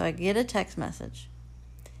 Okay, so I get a text message.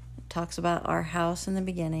 It talks about our house in the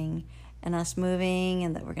beginning and us moving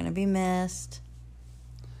and that we're going to be missed.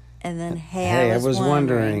 And then, hey, I was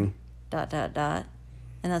wondering. ...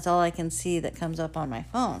 And that's all I can see that comes up on my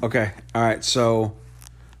phone. Okay. All right. So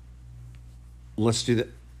let's do that.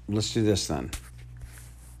 Let's do this then.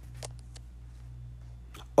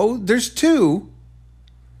 Oh, there's two.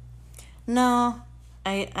 No,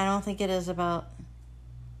 I don't think it is about...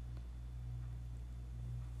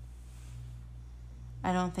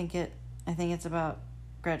 I think it's about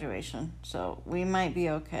graduation. So we might be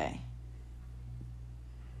okay.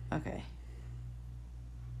 Okay.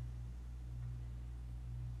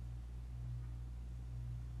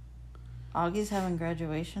 Augie's having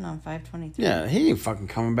graduation on 5/23. Yeah, he ain't fucking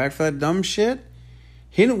coming back for that dumb shit.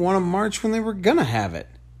 He didn't want to march when they were gonna have it.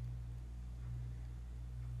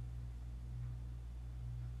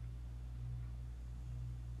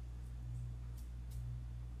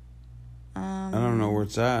 I don't know where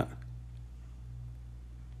it's at.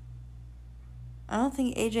 I don't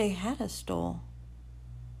think AJ had a stole.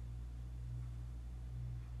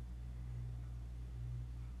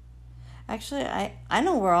 Actually, I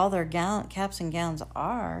know where all their caps and gowns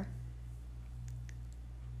are.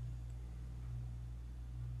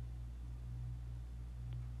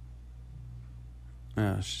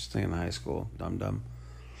 Yeah, she's staying in high school. Dumb.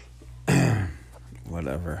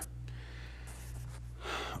 Whatever.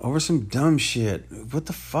 Over some dumb shit. What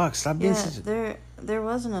the fuck? Stop being such a... there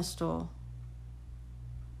wasn't a stole.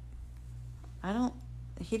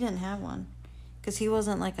 He didn't have one. Because he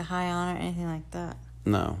wasn't like a high honor or anything like that.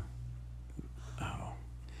 No. Oh.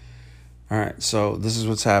 All right, so this is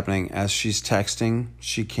what's happening. As she's texting,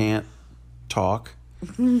 she can't talk.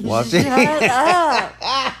 Shut up!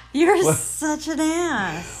 You're such an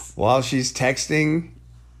ass. While she's texting,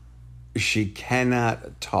 she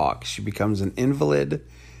cannot talk. She becomes an invalid.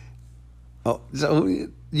 Oh, so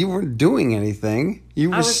you weren't doing anything. You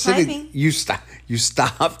were sitting. Typing. You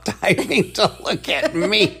stopped typing to look at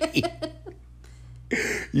me.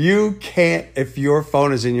 You can't. If your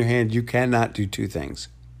phone is in your hand, you cannot do two things.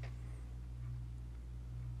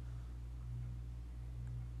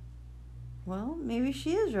 Well, maybe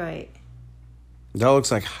she is right. That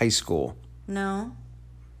looks like high school. No.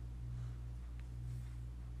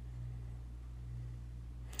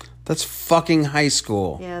 That's fucking high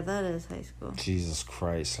school. Yeah, that is high school. Jesus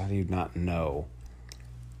Christ. How do you not know?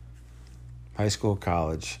 High school,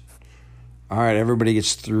 college. All right, everybody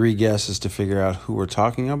gets 3 guesses to figure out who we're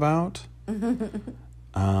talking about.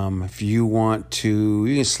 If you want to,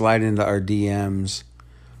 you can slide into our DMs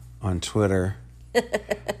on Twitter.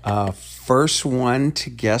 First one to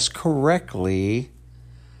guess correctly.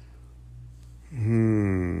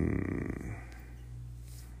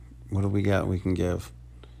 What do we got we can give?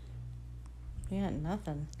 We got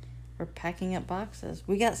nothing. We're packing up boxes.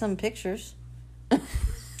 We got some pictures.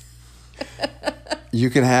 You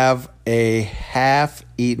can have a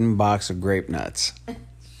half-eaten box of grape nuts.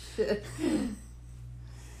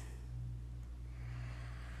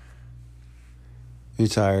 You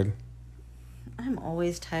tired? I'm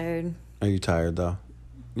always tired. Are you tired, though?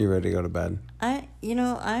 You ready to go to bed?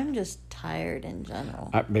 I'm just tired in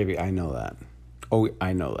general. Baby, I know that. Oh,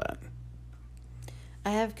 I know that.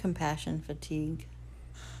 I have compassion fatigue.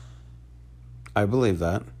 I believe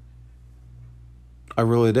that. I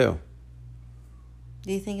really do.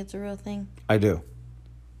 Do you think it's a real thing? I do.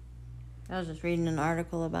 I was just reading an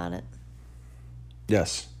article about it.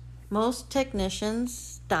 Yes. Most technicians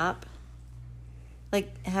stop,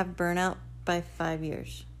 have burnout by 5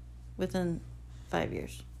 years. Within 5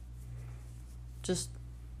 years. Just,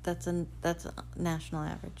 that's a national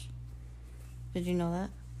average. Did you know that?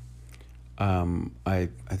 I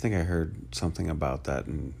think I heard something about that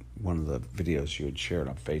in one of the videos you had shared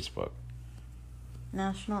on Facebook.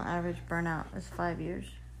 National average burnout is 5 years.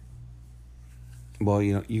 Well,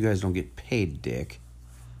 you guys don't get paid, dick.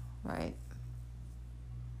 Right.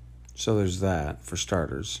 So there's that, for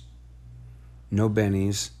starters. No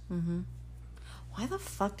bennies. Mm-hmm. Why the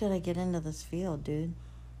fuck did I get into this field, dude?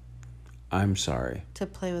 I'm sorry. To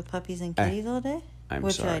play with puppies and kitties all day? I'm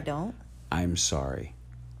sorry. Which I don't. I'm sorry.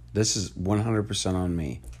 This is 100% on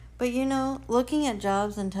me. But looking at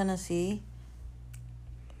jobs in Tennessee,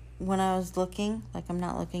 when I was looking, I'm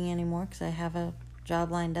not looking anymore because I have a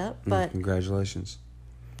job lined up, but... Congratulations.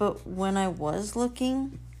 But when I was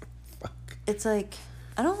looking, it's I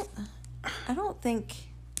don't think...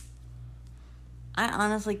 I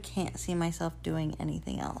honestly can't see myself doing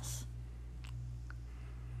anything else.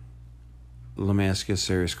 Let me ask you a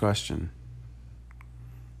serious question.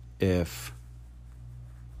 If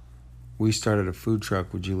we started a food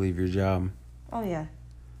truck, would you leave your job? Oh, yeah.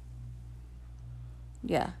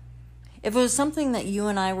 Yeah. If it was something that you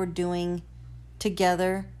and I were doing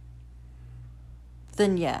together,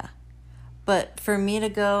 then yeah. But for me to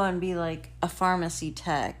go and be a pharmacy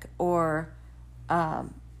tech or a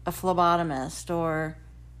phlebotomist or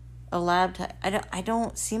a lab tech, I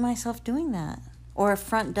don't see myself doing that. Or a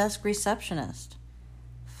front desk receptionist.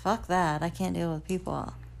 Fuck that. I can't deal with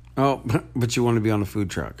people. Oh, but you want to be on a food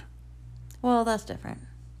truck. Well, that's different.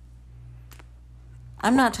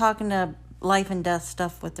 I'm not talking to life and death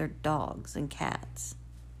stuff with their dogs and cats.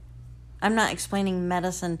 I'm not explaining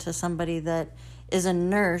medicine to somebody that is a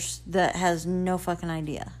nurse that has no fucking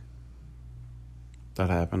idea. That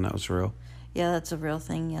happened? That was real? Yeah, that's a real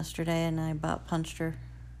thing yesterday, and I about punched her.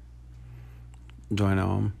 Do I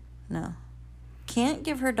know him? No. Can't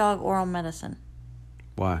give her dog oral medicine.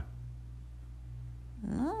 Why?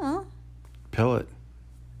 No. Pill it.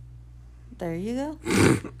 There you go.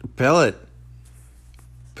 Pill it.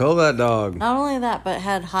 Pill that dog. Not only that, but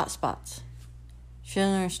had hot spots. She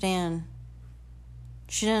didn't understand.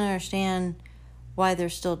 She didn't understand why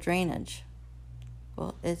there's still drainage.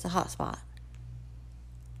 Well, it's a hot spot.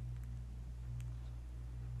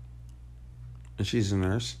 And she's a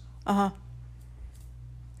nurse? Uh-huh.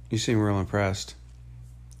 You seem real impressed.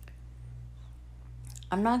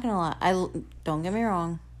 I'm not gonna lie. Don't get me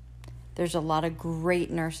wrong. There's a lot of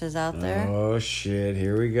great nurses out there. Oh, shit.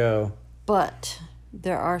 Here we go. But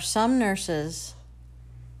there are some nurses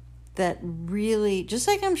that really, just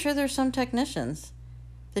like I'm sure there's some technicians,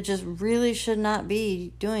 that just really should not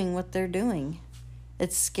be doing what they're doing.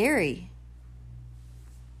 It's scary.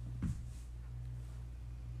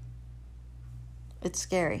 It's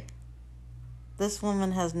scary. This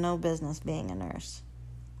woman has no business being a nurse.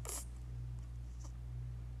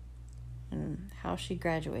 And how she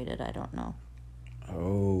graduated, I don't know.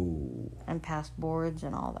 Oh. And passed boards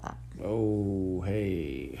and all that. Oh,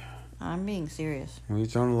 hey. I'm being serious. Well, you're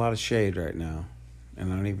throwing a lot of shade right now.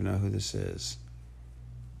 And I don't even know who this is.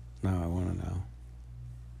 Now I want to know.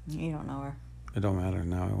 You don't know her. It don't matter.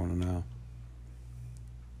 Now I want to know.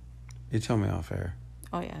 You tell me off air.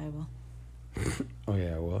 Oh, yeah, I will. Oh,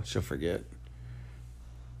 yeah, well, she'll forget.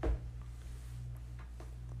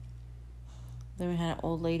 Then we had an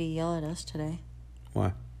old lady yell at us today.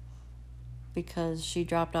 Why? Because she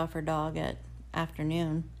dropped off her dog at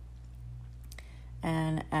afternoon.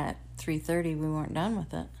 And at 3:30, we weren't done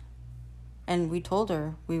with it. And we told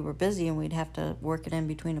her we were busy and we'd have to work it in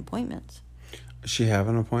between appointments. Does she have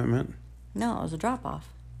an appointment? No, it was a drop-off.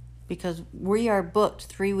 Because we are booked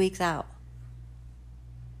 3 weeks out.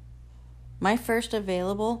 My first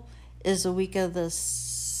available is the week of the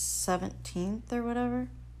 17th or whatever.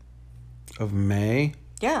 Of May?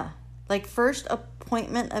 Yeah. First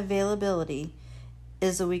appointment availability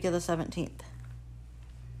is the week of the 17th.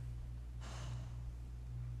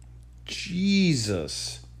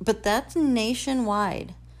 Jesus. But that's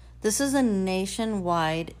nationwide. This is a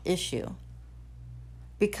nationwide issue.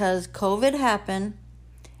 Because COVID happened,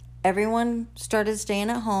 everyone started staying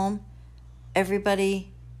at home,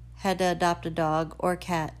 everybody had to adopt a dog or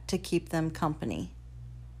cat to keep them company.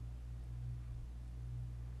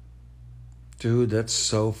 Dude, that's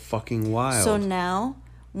so fucking wild. So now,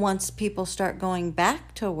 once people start going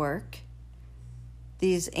back to work,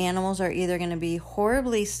 these animals are either going to be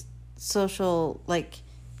horribly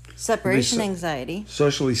separation anxiety.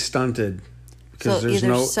 Socially stunted So there's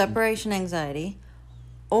either no separation anxiety,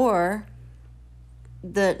 or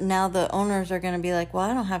now the owners are going to be like, well,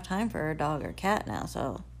 I don't have time for a dog or cat now,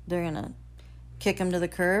 so they're going to kick them to the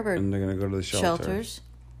curb or and they're gonna go to the shelters.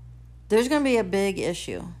 There's going to be a big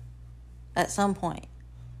issue at some point.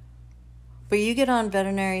 But you get on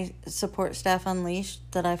Veterinary Support Staff Unleashed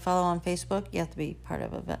that I follow on Facebook. You have to be part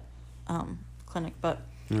of a vet clinic, but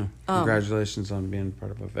Yeah. Congratulations on being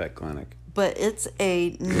part of a vet clinic. But it's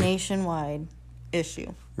a nationwide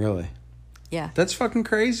issue. Really? Yeah. That's fucking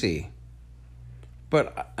crazy.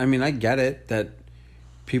 But, I mean, I get it that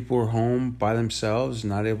people are home by themselves,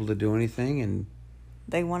 not able to do anything, and...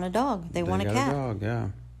 They want a dog. They want a cat. They got a dog, yeah.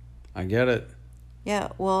 I get it. Yeah,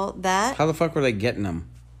 well, that... How the fuck were they getting them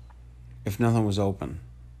if nothing was open?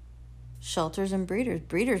 Shelters and breeders.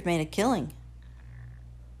 Breeders made a killing.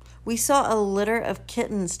 We saw a litter of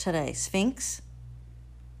kittens today. Sphinx.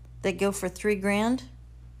 They go for $3,000.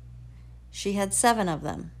 She had 7 of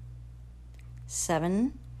them.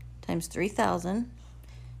 7 times 3,000.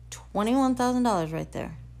 $21,000 right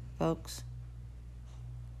there, folks.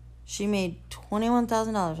 She made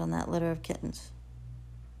 $21,000 on that litter of kittens.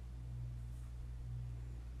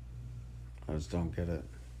 I just don't get it.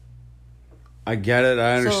 I get it.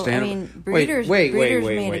 I understand. So, I mean, breeders made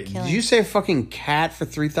a killing. Did you say a fucking cat for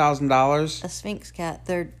 $3,000? A Sphinx cat.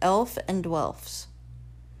 They're elf and dwelfs.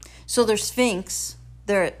 So they're Sphinx.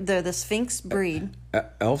 They're the Sphinx breed.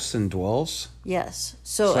 Elves and dwells? Yes.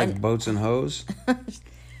 So it's like boats and hoes?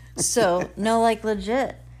 So, no, like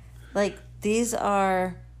legit. Like these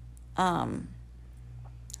are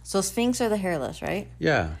so Sphinx are the hairless, right?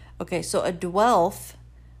 Yeah. Okay, so a dwelf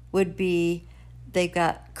would be they've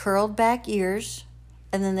got curled back ears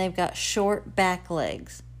and then they've got short back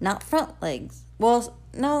legs. Not front legs. Well,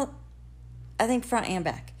 no, I think front and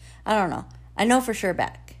back. I don't know. I know for sure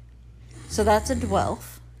back. So that's a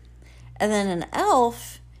dwelf. And then an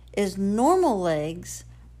elf is normal legs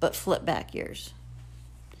but flip back ears.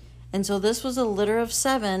 And so this was a litter of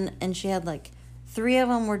 7, and she had like 3 of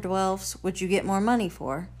them were dwelfs, which you get more money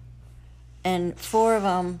for, and 4 of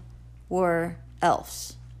them were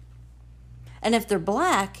elves. And if they're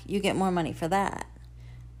black, you get more money for that.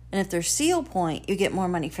 And if they're seal point, you get more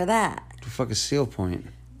money for that. What the fuck is seal point?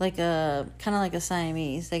 Like kind of like a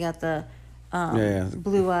Siamese. They got the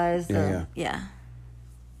blue eyes. Yeah.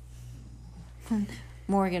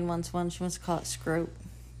 Morgan wants one. She wants to call it scrote.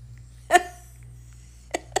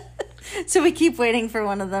 So we keep waiting for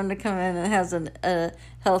one of them to come in and has a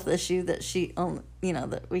health issue that she only,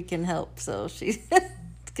 that we can help. So she's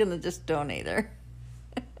gonna just donate her.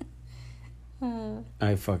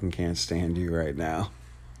 I fucking can't stand you right now.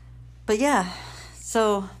 But yeah,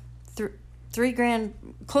 so $3,000,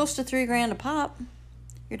 close to $3,000 a pop.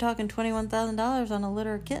 You're talking $21,000 on a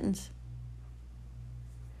litter of kittens.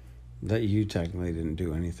 That you technically didn't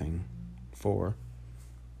do anything for.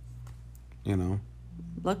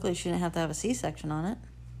 Luckily, she didn't have to have a C-section on it.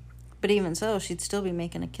 But even so, she'd still be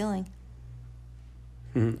making a killing.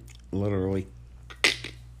 Literally.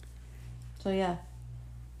 So, yeah.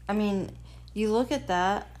 I mean, you look at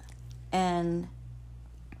that, and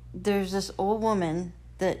there's this old woman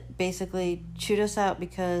that basically chewed us out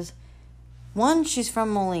because, one, she's from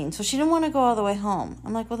Moline, so she didn't want to go all the way home.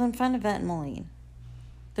 I'm like, well, then find a vet in Moline.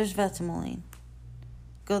 There's vets in Moline.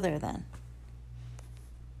 Go there, then.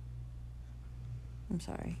 I'm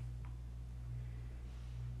sorry.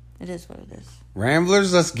 It is what it is.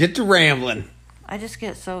 Ramblers, let's get to rambling. I just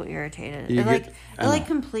get so irritated. It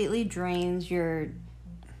completely drains your...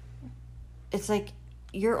 It's like,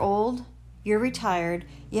 you're old, you're retired,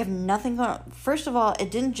 you have nothing going on. First of all, it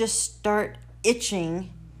didn't just start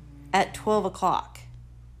itching at 12 o'clock.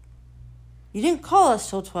 You didn't call us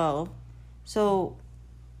till 12, so...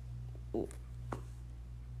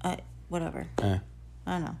 whatever. I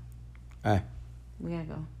don't know. We gotta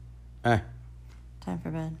go. Time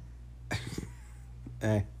for bed.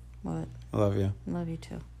 Hey. What? I love you. Love you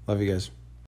too. Love you guys.